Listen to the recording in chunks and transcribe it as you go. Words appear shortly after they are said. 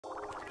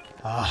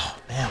Oh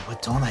man,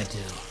 what don't I do?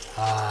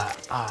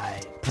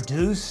 I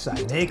produce,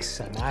 I mix,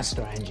 I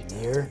master, I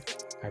engineer,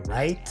 I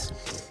write,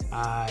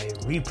 I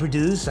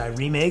reproduce, I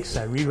remix,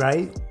 I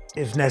rewrite.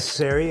 If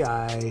necessary,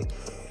 I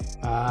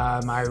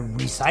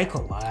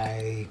recycle,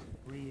 I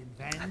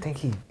reinvent. I think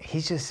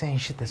he's just saying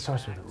shit that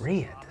starts with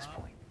re at this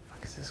point. What the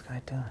fuck is this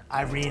guy doing?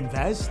 I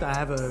reinvest. I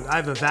have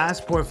a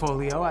vast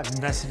portfolio. I've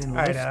invested in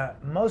life. All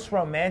right, most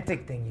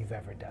romantic thing you've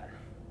ever done.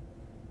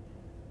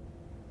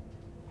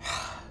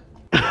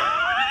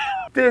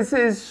 This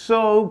is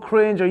so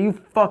cringe. Are you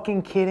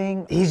fucking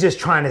kidding? He's just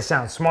trying to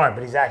sound smart,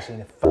 but he's actually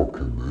a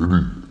fucking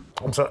idiot.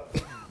 I'm sorry.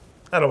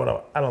 I don't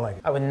like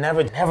it. I would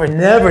never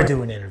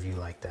do an interview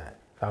like that.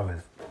 If I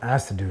was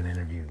asked to do an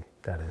interview,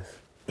 that is.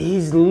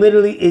 He's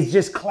literally is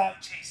just clout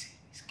chasing.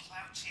 He's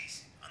clout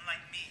chasing.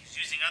 Unlike me, who's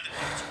using other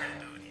people's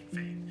credibility and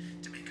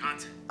fame to make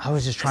content. I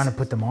was just trying to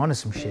put them onto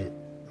some shit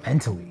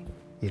mentally,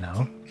 you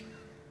know?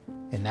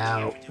 And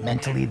now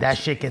mentally that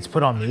shit gets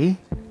put on me.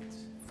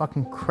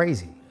 Fucking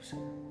crazy.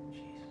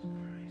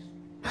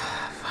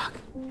 Fuck.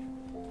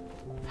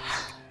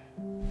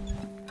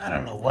 I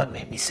don't know what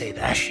made me say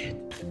that shit.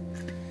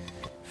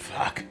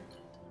 Fuck.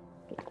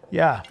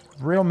 Yeah,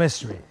 real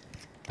mystery.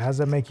 How's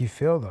that make you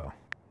feel, though?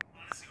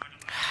 It's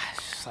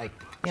just like,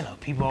 you know,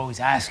 people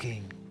always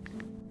asking,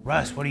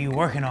 Russ, what are you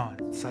working on?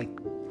 It's like,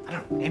 I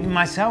don't know, maybe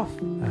myself.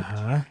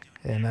 Uh-huh.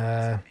 And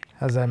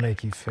how's that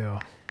make you feel?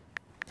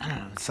 I don't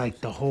know, it's like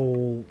the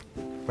whole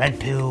red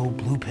pill,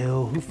 blue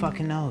pill, who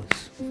fucking knows?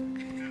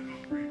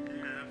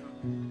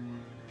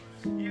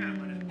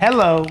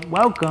 Hello,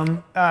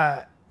 welcome.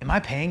 Am I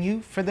paying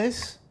you for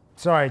this?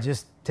 Sorry,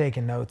 just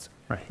taking notes.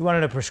 Right. You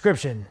wanted a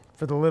prescription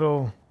for the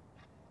little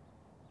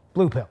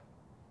blue pill.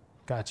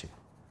 Got you.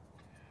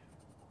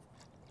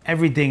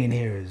 Everything in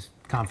here is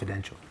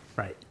confidential,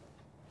 right?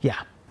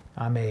 Yeah,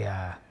 I'm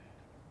a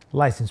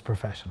licensed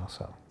professional,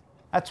 so.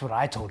 That's what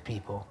I told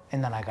people,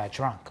 and then I got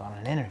drunk on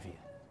an interview.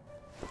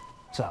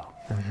 So.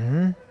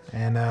 Mm-hmm.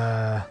 And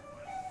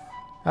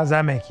how's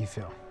that make you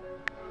feel?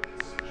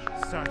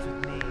 Starts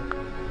with me.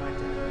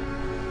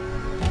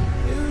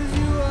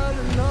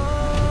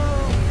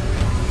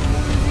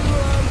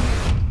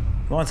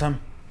 You want some?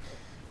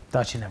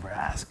 Thought you never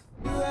asked.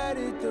 You had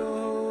it the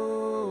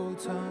whole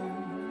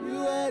time. You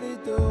had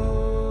it the whole